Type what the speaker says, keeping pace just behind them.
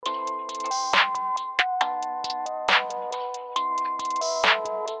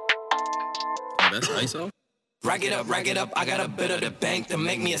best ISO. Rack it up, I got a bit of the bank to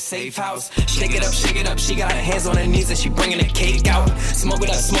make me a safe house. Shake it up, she got her hands on her knees and she bringing the cake out. Smoke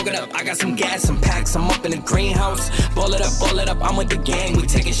it up, I got some gas, some packs, I'm up in the greenhouse. Ball it up, I'm with the gang, we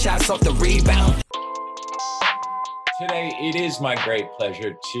taking shots off the rebound. Today, it is my great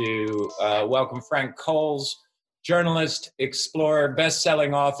pleasure to welcome Frank Coles, journalist, explorer,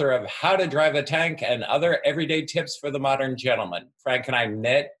 best-selling author of How to Drive a Tank and Other Everyday Tips for the Modern Gentleman. Frank and I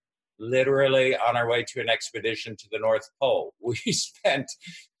met literally on our way to an expedition to the North Pole. We spent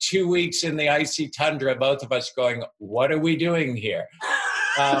 2 weeks in the icy tundra, both of us going, what are we doing here?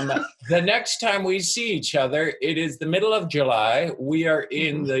 The next time we see each other, it is the middle of July. We are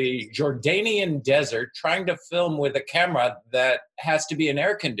in the Jordanian desert trying to film with a camera that has to be in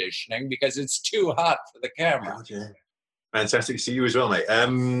air conditioning because it's too hot for the camera. Okay. Fantastic to see you as well, mate.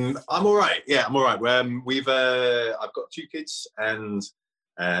 I'm all right. Yeah, I'm all right. I've got 2 kids and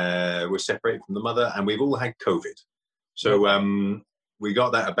we're separated from the mother and we've all had COVID. So we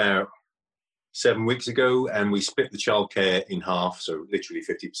got that about 7 weeks ago, and we split the childcare in half, so literally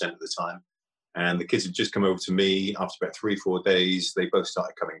 50% of the time. And the kids had just come over to me after about 3-4 days. They both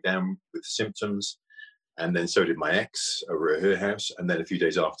started coming down with symptoms, and then so did my ex over at her house. And then a few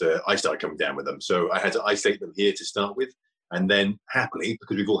days after, I started coming down with them. So I had to isolate them here to start with. And then happily,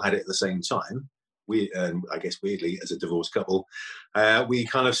 because we've all had it at the same time, I guess weirdly, as a divorced couple, we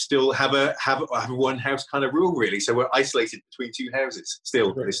kind of still have a one house kind of rule, really. So we're isolated between 2 houses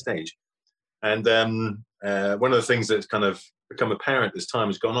still at this stage. And one of the things that's kind of become apparent as time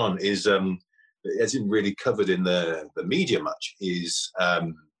has gone on is, it hasn't really covered in the media much, is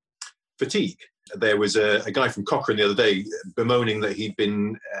fatigue. There was a guy from Cochrane the other day bemoaning that he'd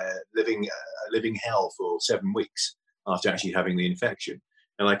been living hell for 7 weeks after actually having the infection.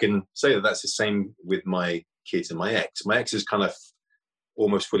 And I can say that that's the same with my kids and my ex. My ex is kind of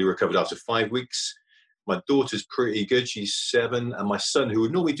almost fully recovered after 5 weeks. My daughter's pretty good. She's 7. And my son, who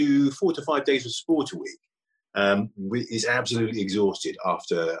would normally do 4 to 5 days of sport a week, is absolutely exhausted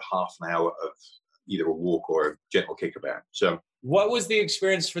after half an hour of either a walk or a gentle kickabout. So, what was the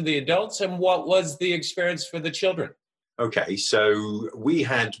experience for the adults and what was the experience for the children? Okay, so we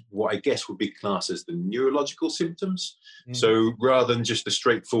had what I guess would be classed as the neurological symptoms. Mm. So rather than just the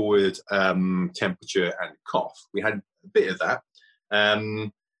straightforward temperature and cough, we had a bit of that.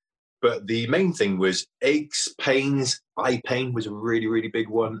 But the main thing was aches, pains. Eye pain was a really, really big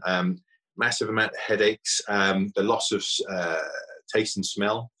one. Massive amount of headaches. The loss of taste and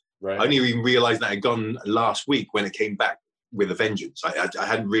smell. Right. I only even realised that had gone last week when it came back with a vengeance. I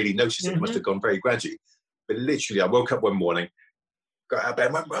hadn't really noticed it. It must have gone very gradually. But literally, I woke up one morning, got out of bed,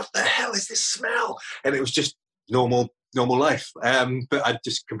 and went, what the hell is this smell? And it was just normal life. But I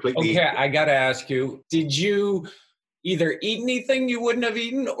just completely... Okay, I got to ask you, did you either eat anything you wouldn't have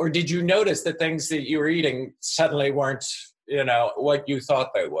eaten, or did you notice that things that you were eating suddenly weren't, what you thought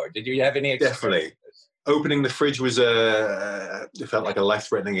they were? Did you have any experience? Definitely. Opening the fridge was it felt like a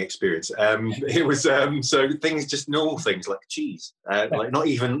life-threatening experience. It was so things, just normal things like cheese, like not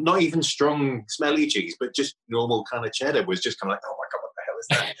even strong, smelly cheese, but just normal kind of cheddar was just kind of like, oh my god, what the hell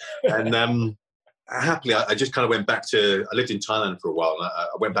is that? And happily, I just kind of went back to. I lived in Thailand for a while, and I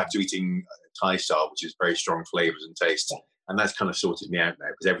went back to eating Thai style, which is very strong flavors and tastes, and that's kind of sorted me out now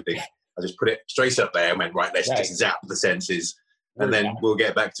because everything. I just put it straight up there and went, right, let's just zap the senses, and then we'll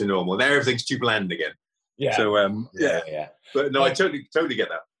get back to normal. Now everything's too bland again. Yeah. So yeah. But no, I totally get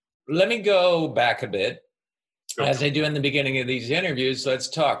that. Let me go back a bit. As I do in the beginning of these interviews, let's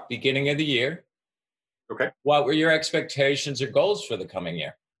talk beginning of the year. Okay. What were your expectations or goals for the coming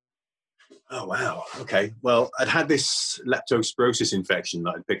year? Oh, wow. Okay. Well, I'd had this leptospirosis infection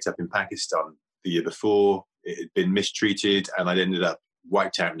that I'd picked up in Pakistan the year before. It had been mistreated and I'd ended up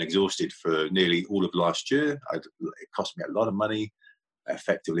wiped out and exhausted for nearly all of last year. It cost me a lot of money.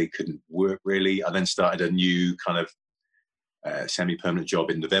 Effectively couldn't work really. I then started a new kind of semi-permanent job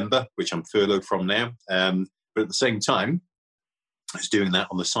in November, which I'm furloughed from now. But at the same time, I was doing that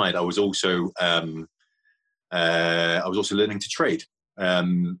on the side. I was also learning to trade,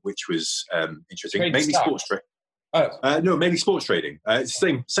 which was interesting. Trade mainly stock. Sports trading. No, mainly sports trading. It's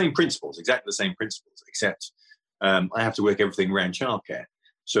the same principles, exactly the same principles, except I have to work everything around childcare.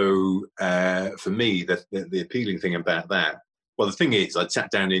 So for me, the appealing thing about that. Well, the thing is, I'd sat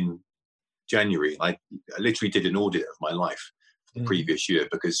down in January. I literally did an audit of my life for the previous year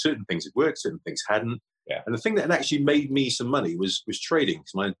because certain things had worked, certain things hadn't. Yeah. And the thing that had actually made me some money was trading.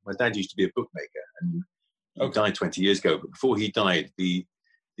 Because my dad used to be a bookmaker, and he died 20 years ago. But before he died, the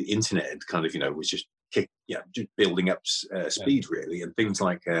internet had kind of was just building up speed really, and things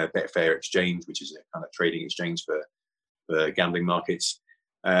like Betfair Exchange, which is a kind of trading exchange for gambling markets.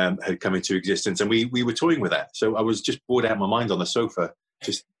 had come into existence, and we were toying with that. So I was just bored out of my mind on the sofa,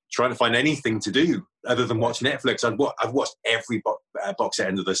 just trying to find anything to do other than watch Netflix. I've watched every box set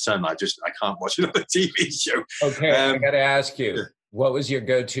under the sun. I can't watch another TV show. Okay, I got to ask you, what was your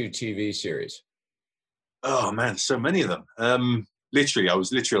go-to TV series? Oh man, so many of them. I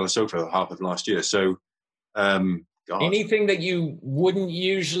was literally on the sofa half of last year. So, God. Anything that you wouldn't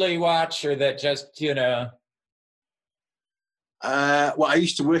usually watch, or that just Well, I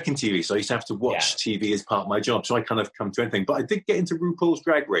used to work in TV, so I used to have to watch TV as part of my job. So I kind of come to anything. But I did get into RuPaul's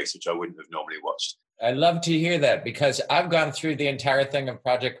Drag Race, which I wouldn't have normally watched. I love to hear that, because I've gone through the entire thing of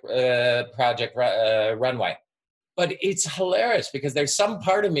Project Runway. But it's hilarious, because there's some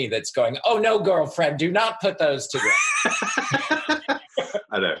part of me that's going, oh, no, girlfriend, do not put those together.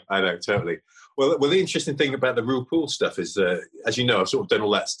 I know, totally. Well, the interesting thing about the RuPaul stuff is, as you know, I've sort of done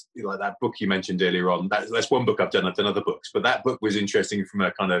all that, like that book you mentioned earlier on. That's one book I've done. I've done other books, but that book was interesting from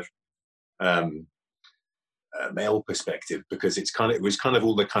a kind of male perspective, because it was kind of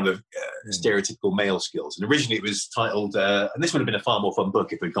all the kind of stereotypical male skills. And originally it was titled, and this would have been a far more fun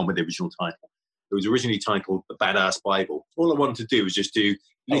book if we'd gone with the original title. It was originally titled The Badass Bible. All I wanted to do was just do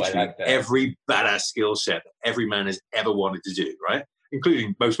literally every badass skill set that every man has ever wanted to do, right?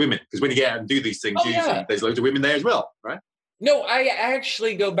 Including most women, because when you get out and do these things, usually there's loads of women there as well, right? No, I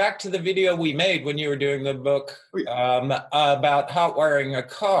actually go back to the video we made when you were doing the book about hot wiring a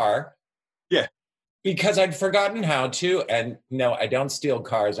car. Yeah. Because I'd forgotten how to, and no, I don't steal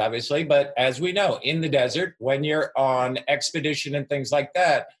cars, obviously, but as we know, in the desert, when you're on expedition and things like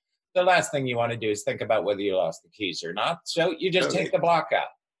that, the last thing you want to do is think about whether you lost the keys or not. So you just take the block out.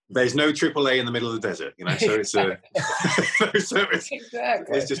 There's no AAA in the middle of the desert, so it's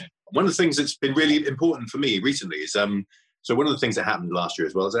exactly. It's just one of the things that's been really important for me recently is so one of the things that happened last year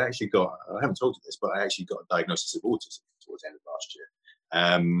as well is I haven't told you this, but I actually got a diagnosis of autism towards the end of last year.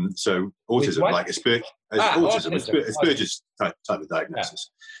 So autism, like Asperger's type of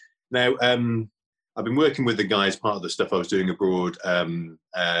diagnosis. Yeah. Now, I've been working with the guys, part of the stuff I was doing abroad,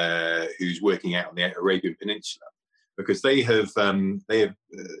 who's working out on the Arabian Peninsula, because they have the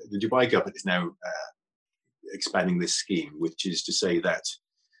Dubai government is now expanding this scheme, which is to say that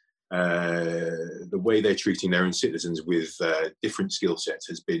the way they're treating their own citizens with different skill sets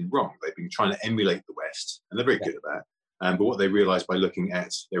has been wrong. They've been trying to emulate the West, and they're very good at that. But what they realised by looking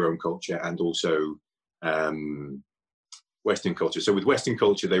at their own culture and also Western culture. So with Western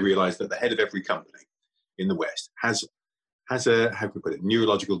culture, they realised that the head of every company in the West has a, how can we put it,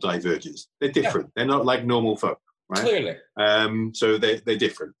 neurological divergence. They're different. Yeah. They're not like normal folk, right? Clearly. So they're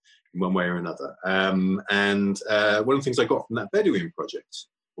different in one way or another. And one of the things I got from that Bedouin project,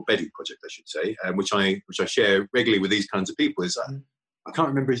 or Bedu project, I should say, which I share regularly with these kinds of people, is I can't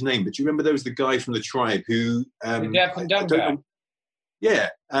remember his name, but do you remember there was the guy from the tribe who the deaf and dumb guy.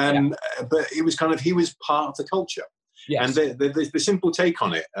 But it was kind of, he was part of the culture. Yes. And the simple take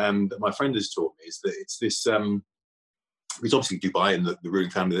on it that my friend has taught me is that it's this, because obviously Dubai and the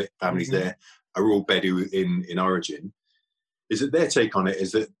ruling families there are all Bedu in origin, is that their take on it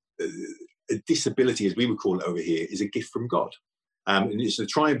is that a disability, as we would call it over here, is a gift from God. And it's the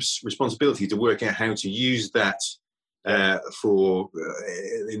tribe's responsibility to work out how to use that for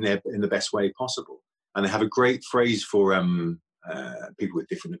in the best way possible. And they have a great phrase for people with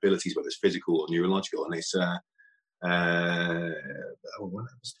different abilities, whether it's physical or neurological, and it's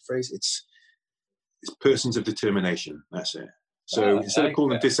what's the phrase? It's persons of determination. That's it. So instead of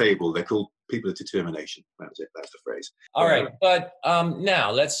calling them disabled, they're called people of determination. That was it. That's the phrase. All right. But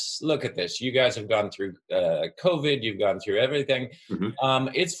now let's look at this. You guys have gone through COVID. You've gone through everything.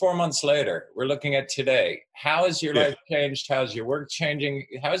 It's 4 months later. We're looking at today. How has your life changed? How's your work changing?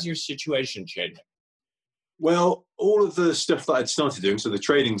 How's your situation changing? Well, all of the stuff that I'd started doing, so the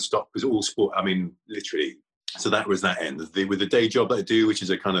training stopped, was all sport. I mean, literally. So that was that end. With the day job that I do, which is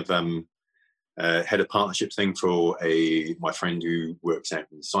a kind of head of partnerships thing for my friend who works out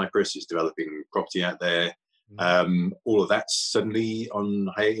in Cyprus, is developing property out there. All of that's suddenly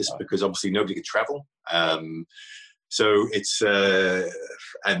on hiatus because obviously nobody could travel. So it's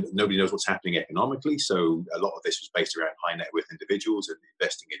and nobody knows what's happening economically. So a lot of this was based around high net worth individuals and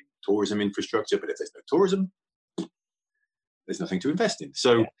investing in tourism infrastructure. But if there's no tourism, there's nothing to invest in.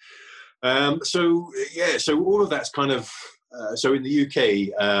 So so all of that's kind of. So in the UK,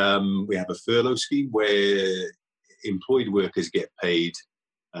 we have a furlough scheme where employed workers get paid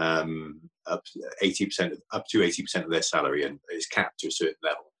up to 80% of their salary, and it's capped to a certain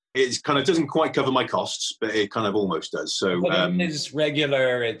level. It kind of doesn't quite cover my costs, but it kind of almost does. So but it is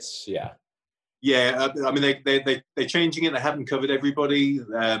regular. It's Yeah, I mean, they're changing it. They haven't covered everybody.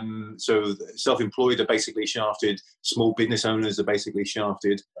 So self-employed are basically shafted. Small business owners are basically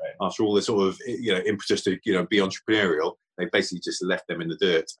shafted. Right. After all the sort of, impetus to, be entrepreneurial, they basically just left them in the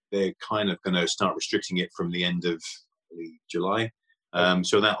dirt. They're kind of going to start restricting it from the end of July.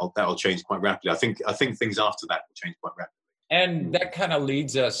 So that'll change quite rapidly. I think things after that will change quite rapidly. And that kind of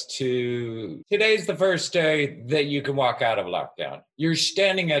leads us to today's the first day that you can walk out of lockdown. You're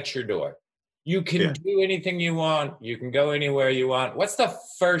standing at your door. You can do anything you want. You can go anywhere you want. What's the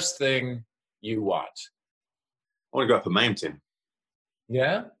first thing you want? I want to go up a mountain.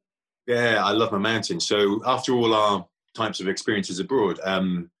 Yeah? Yeah, I love my mountain. So after all our types of experiences abroad,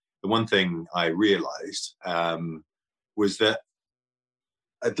 the one thing I realized was that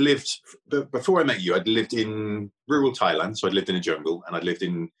I'd lived, before I met you, I'd lived in rural Thailand. So I'd lived in a jungle, and I'd lived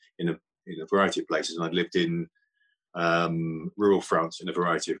in a variety of places, and I'd lived in rural France in a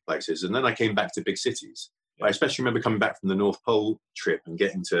variety of places. And then I came back to big cities. I especially remember coming back from the North Pole trip and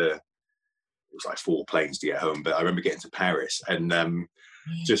getting to, it was like 4 planes to get home, but I remember getting to Paris and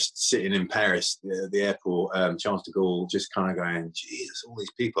just sitting in Paris, the airport, Charles de Gaulle, just kind of going, Jesus, all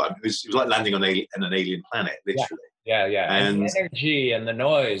these people. I mean, it was like landing on an alien planet, literally. Yeah. And the energy and the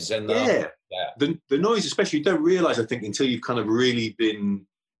noise and the noise, especially, you don't realize, I think, until you've kind of really been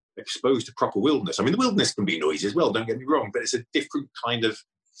exposed to proper wilderness. I mean, the wilderness can be noisy as well, don't get me wrong, but it's a different kind of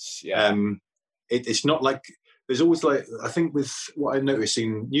it's not like, there's always, like, I think with what I notice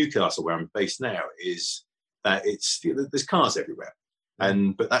in Newcastle, where I'm based now, is that there's cars everywhere,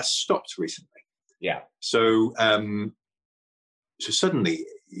 but that's stopped recently. So suddenly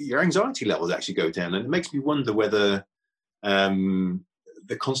your anxiety levels actually go down, and it makes me wonder whether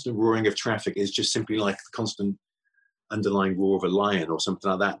the constant roaring of traffic is just simply like the constant underlying roar of a lion or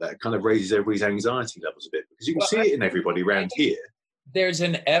something like that kind of raises everybody's anxiety levels a bit, because you can see it in everybody around here. There's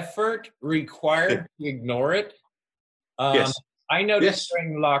an effort required to ignore it. I noticed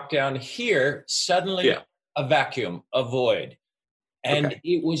during lockdown here, suddenly a vacuum, a void. And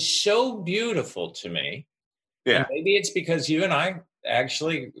it was so beautiful to me. And maybe it's because you and I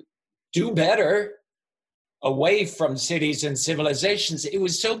actually do better away from cities and civilizations. It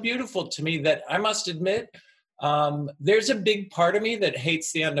was so beautiful to me that I must admit, there's a big part of me that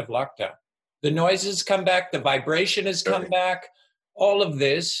hates the end of lockdown. The noises come back, the vibration has come back, all of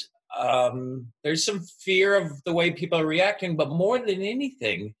this. There's some fear of the way people are reacting, but more than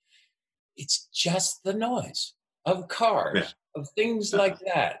anything, it's just the noise of cars, of things like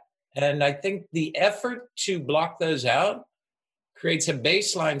that. And I think the effort to block those out creates a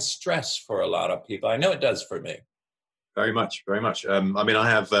baseline stress for a lot of people. I know it does for me. Very much, very much. I mean, I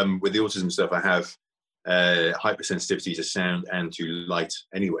have, with the autism stuff, I have hypersensitivity to sound and to light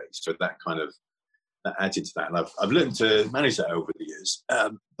anyway. So that adds into that. And I've learned to manage that over the years.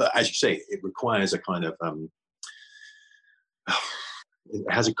 But as you say, it requires a kind of, it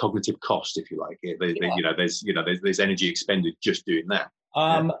has a cognitive cost, if you like. There's energy expended just doing that.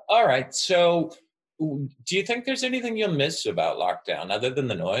 All right. So do you think there's anything you'll miss about lockdown other than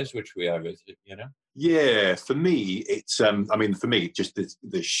the noise, which we obviously, Yeah, for me, it's, just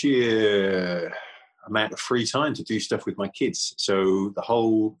the sheer amount of free time to do stuff with my kids. So the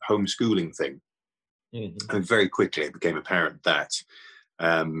whole homeschooling thing, and very quickly it became apparent that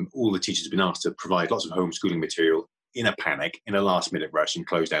all the teachers have been asked to provide lots of homeschooling material in a panic, in a last-minute rush, and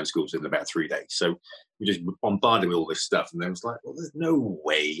close down schools in about 3 days. So we just bombarded with all this stuff, and then it was like, well, there's no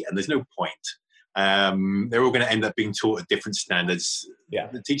way, and there's no point. They're all going to end up being taught at different standards.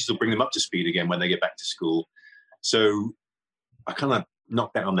 The teachers will bring them up to speed again when they get back to school. So I kind of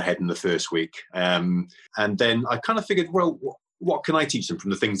knocked that on the head in the first week. And then I kind of figured, well, what can I teach them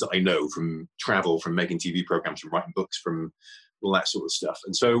from the things that I know, from travel, from making TV programs, from writing books, from all that sort of stuff.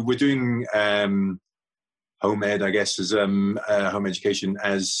 And so we're doing home ed, I guess, as home education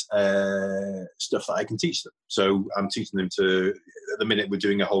as stuff that I can teach them. So I'm teaching them at the minute, we're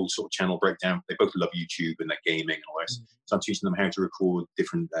doing a whole sort of channel breakdown. They both love YouTube and their gaming and all this. So I'm teaching them how to record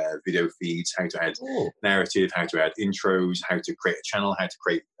different video feeds, how to add narrative, how to add intros, how to create a channel, how to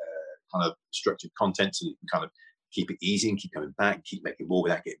create kind of structured content so you can kind of keep it easy and keep coming back, keep making more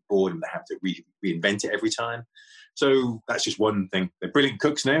without getting bored and they have to reinvent it every time. So that's just one thing. They're brilliant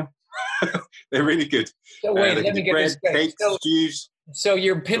cooks now. They're really good. So wait, let me get this straight. Cakes, stews. So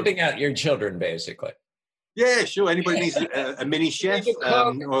you're pimping out your children, basically. Yeah, sure. Anybody needs a mini chef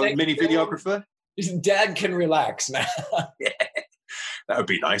or a mini videographer? Dad can relax now. Yeah, that would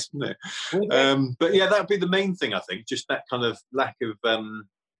be nice, wouldn't it? But yeah, that would be the main thing, I think. Just that kind of lack of,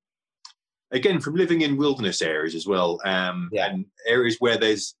 again, from living in wilderness areas as well, and areas where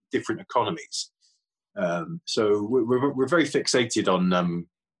there's different economies. So we're very fixated on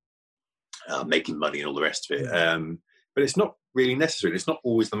making money and all the rest of it. But it's not really necessary. It's not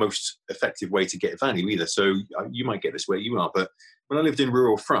always the most effective way to get value either. So you might get this where you are. But when I lived in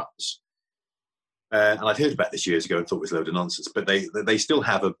rural France, and I'd heard about this years ago and thought it was a load of nonsense, but they still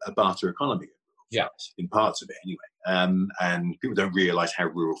have a barter economy in parts of it anyway. And people don't realise how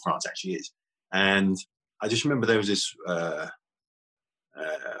rural France actually is. And I just remember there was this, I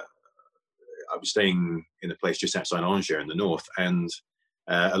was staying in a place just outside Angers in the north, and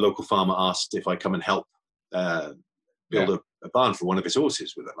a local farmer asked if I'd come and help build a barn for one of his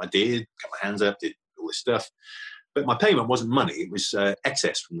horses with them. I did, got my hands up, did all this stuff. But my payment wasn't money, it was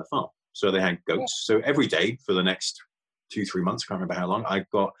excess from the farm. So they had goats. So every day for the next 2-3 months, I can't remember how long, I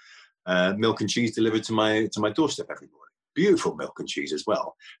got milk and cheese delivered to my doorstep every morning. Beautiful milk and cheese as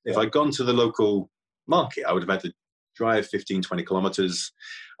well. If I'd gone to the local market, I would have had to drive 15-20 kilometers.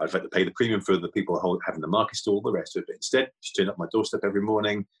 I'd have had to pay the premium for the people having the market stall, the rest of it. Instead, just turn up my doorstep every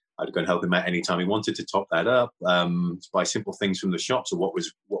morning. I'd go and help him out anytime he wanted to top that up, to buy simple things from the shops or what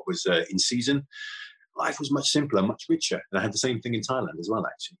was in season. Life was much simpler, much richer. And I had the same thing in Thailand as well,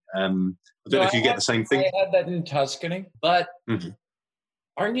 actually. I don't know if you get the same thing. I had that in Tuscany, but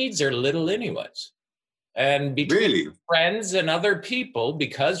our needs are little anyways. And between friends and other people,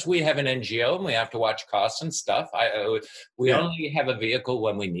 because we have an NGO and we have to watch costs and stuff, we only have a vehicle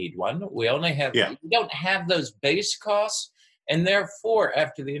when we need one. We only have, we don't have those base costs. And therefore,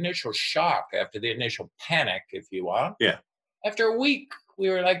 after the initial shock, after the initial panic, if you want, after a week, we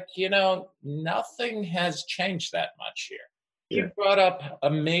were like, nothing has changed that much here. You brought up a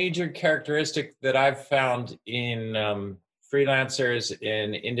major characteristic that I've found in freelancers,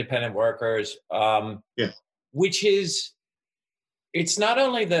 in independent workers, which is, it's not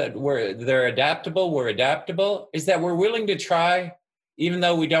only that they're adaptable, is that we're willing to try, even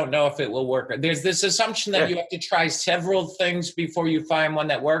though we don't know if it will work. There's this assumption that you have to try several things before you find one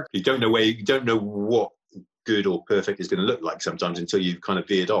that works. You don't know what good or perfect is going to look like sometimes until you've kind of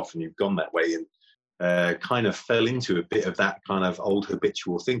veered off and you've gone that way and kind of fell into a bit of that kind of old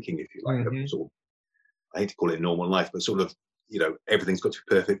habitual thinking, if you like. Sort of, I hate to call it normal life, but sort of, everything's got to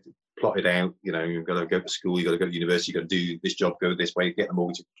be perfect, plotted out. You've got to go to school, you've got to go to university, you've got to do this job, go this way, get the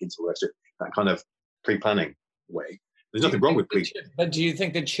mortgage for the kids, all the rest of it. That kind of pre-planning way. There's nothing wrong with pre-planning. But do you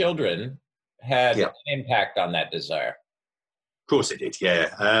think the children had an impact on that desire? Of course it did,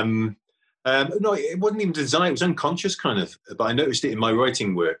 no, it wasn't even desire, it was unconscious kind of, but I noticed it in my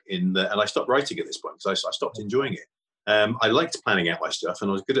writing work and I stopped writing at this point because I stopped enjoying it. I liked planning out my stuff and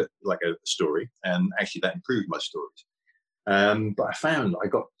I was good at like a story, and actually that improved my stories. But I found I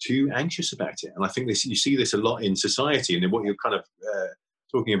got too anxious about it. And I think you see this a lot in society, and what you're kind of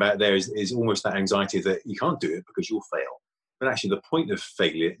talking about there is almost that anxiety that you can't do it because you'll fail. But actually the point of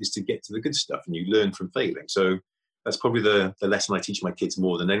failure is to get to the good stuff, and you learn from failing. So that's probably the lesson I teach my kids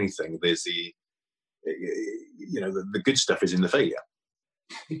more than anything. There's the good stuff is in the failure.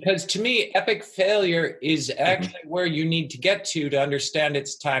 Because to me, epic failure is actually where you need to get to understand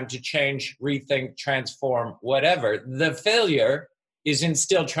it's time to change, rethink, transform, whatever. The failure is in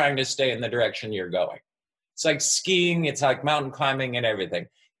still trying to stay in the direction you're going. It's like skiing, it's like mountain climbing and everything.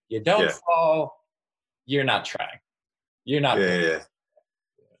 You don't fall, you're not trying. You're not.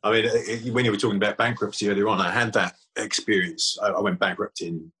 I mean, when you were talking about bankruptcy earlier on, I had that experience. I went bankrupt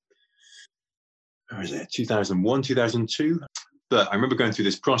in 2001, 2002. But I remember going through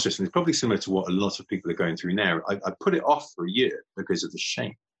this process, and it's probably similar to what a lot of people are going through now. I put it off for a year because of the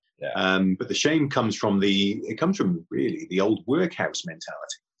shame. But the shame comes from really the old workhouse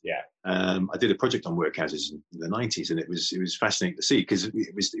mentality. I did a project on workhouses in the 90s, and it was fascinating to see because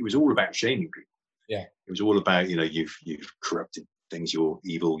it was all about shaming people. It was all about, you've corrupted things, you're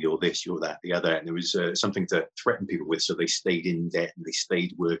evil, you're this, you're that, the other. And it was something to threaten people with, so they stayed in debt and they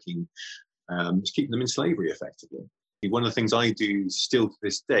stayed working, just keeping them in slavery effectively. One of the things I do still to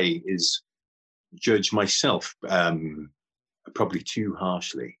this day is judge myself probably too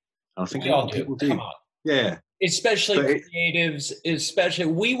harshly. I think a lot of people do. Come on. Especially creatives,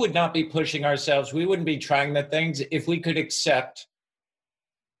 we would not be pushing ourselves. We wouldn't be trying the things if we could accept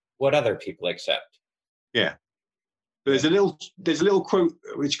what other people accept. But there's a little quote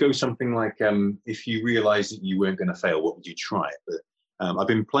which goes something like, if you realized that you weren't going to fail, what would you try? But I've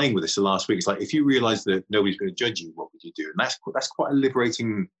been playing with this the last week. It's like, if you realize that nobody's going to judge you, what would you do? And that's quite a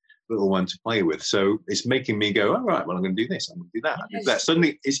liberating little one to play with. So it's making me go, all right, well, I'm going to do this, I'm going to do that. I do that.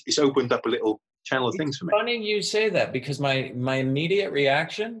 Suddenly it's opened up a little channel of things for me. Funny you say that, because my immediate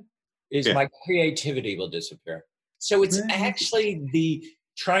reaction is my creativity will disappear. So it's actually the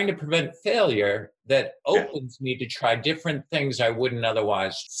trying to prevent failure that opens me to try different things I wouldn't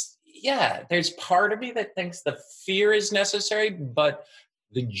otherwise. There's part of me that thinks the fear is necessary, but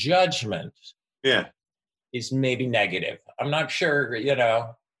the judgment is maybe negative. I'm not sure,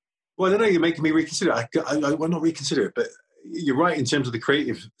 Well, I don't know, you're making me reconsider. Well, not reconsider it, but you're right in terms of the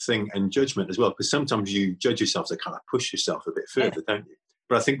creative thing and judgment as well, because sometimes you judge yourself to kind of push yourself a bit further, don't you?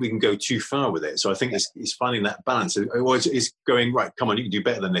 But I think we can go too far with it. So I think it's finding that balance. It's going, right, come on, you can do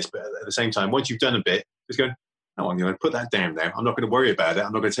better than this. But at the same time, once you've done a bit, it's going, no, I'm going to put that down there. I'm not going to worry about it.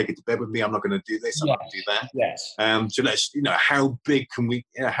 I'm not going to take it to bed with me. I'm not going to do this. I'm not going to do that. Yes. So let's, how big can we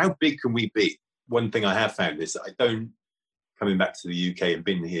be? One thing I have found is that I don't, coming back to the UK and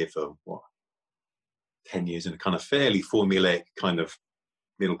been here for 10 years in a kind of fairly formulaic kind of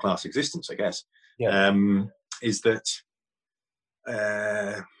middle class existence, I guess, is that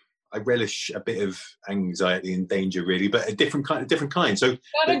I relish a bit of anxiety and danger, really, but a different kind. So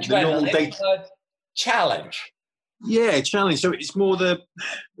not the normal challenge. Yeah, challenge. So it's more the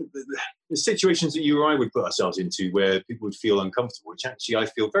situations that you or I would put ourselves into where people would feel uncomfortable, which actually I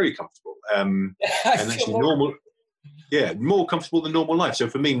feel very comfortable. And actually normal, more comfortable than normal life. So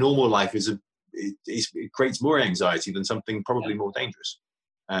for me, normal life it creates more anxiety than something probably more dangerous,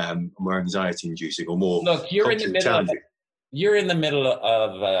 more anxiety-inducing or more. Look, you're in the middle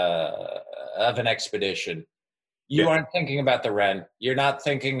of an expedition. You aren't thinking about the rent. You're not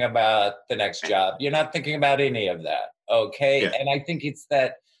thinking about the next job. You're not thinking about any of that. Okay. Yeah. And I think it's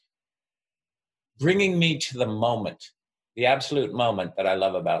that bringing me to the moment, the absolute moment that I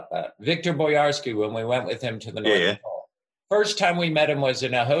love about that. Victor Boyarsky, when we went with him to the North Pole, first time we met him was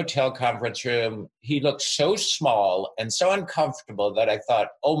in a hotel conference room. He looked so small and so uncomfortable that I thought,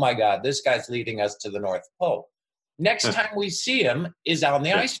 oh my God, this guy's leading us to the North Pole. Next time we see him is on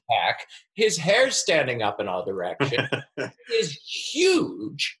the ice pack. His hair's standing up in all directions. It is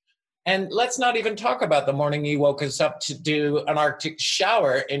huge. And let's not even talk about the morning he woke us up to do an Arctic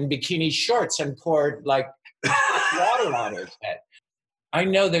shower in bikini shorts and poured like water on his head. I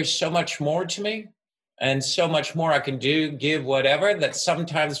know there's so much more to me and so much more I can do, give, whatever, that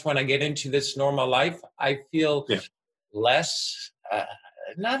sometimes when I get into this normal life, I feel less...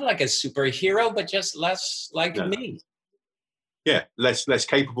 not like a superhero, but just less like me. Yeah, less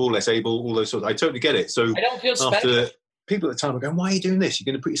capable, less able, all those sorts. I totally get it. So I don't feel special. People at the time are going, why are you doing this?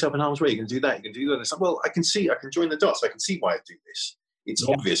 You're going to put yourself in harm's way. You're going to do that. You're going to do that. It's like, well, I can join the dots. I can see why I do this. It's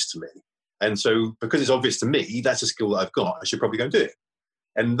obvious to me. And so because it's obvious to me, that's a skill that I've got. I should probably go and do it.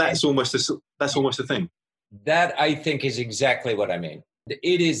 And that's almost the thing. That I think is exactly what I mean.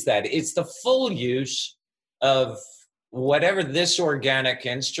 It is that. It's the full use of whatever this organic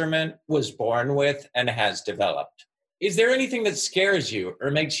instrument was born with and has developed. Is there anything that scares you or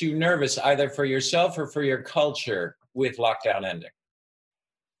makes you nervous either for yourself or for your culture with lockdown ending?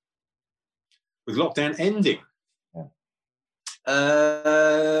 With lockdown ending?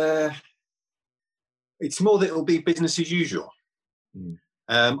 It's more that it'll be business as usual.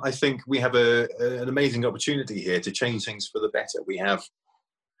 I think we have an amazing opportunity here to change things for the better. We have,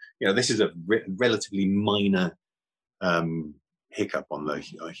 this is a relatively minor hiccup on the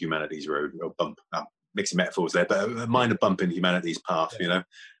humanities road, or bump, mixing metaphors there, but a minor bump in humanities path,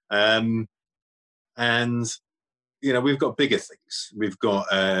 and we've got bigger things. We've got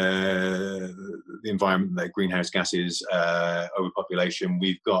the environment, the greenhouse gases, overpopulation.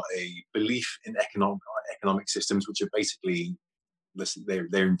 We've got a belief in economic systems, which are basically,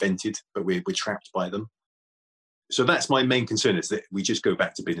 they're invented, but we're trapped by them. So that's my main concern, is that we just go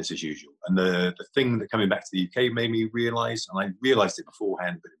back to business as usual. And the thing that coming back to the UK made me realise, and I realised it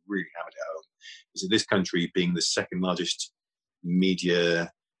beforehand, but it really hammered it home, is that this country, being the second largest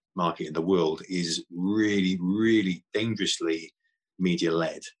media market in the world, is really, really dangerously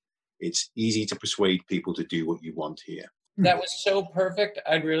media-led. It's easy to persuade people to do what you want here. That was so perfect.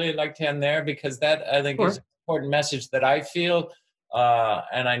 I'd really like to end there, because that, I think, is an important message that I feel,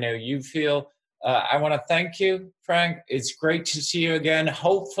 and I know you feel. I want to thank you, Frank. It's great to see you again.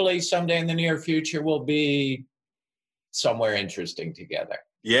 Hopefully someday in the near future we'll be somewhere interesting together.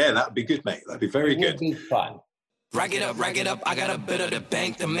 Yeah, that'd be good, mate. That'd be very good. It would be fun. Rack it up, I got a bit of the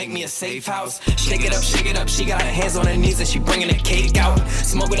bank to make me a safe house. Shake it up, she got her hands on her knees and she bringing the cake out.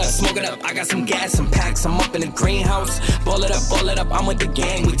 Smoke it up, I got some gas, some packs, I'm up in the greenhouse. Ball it up, I'm with the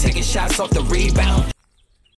gang, we taking shots off the rebound.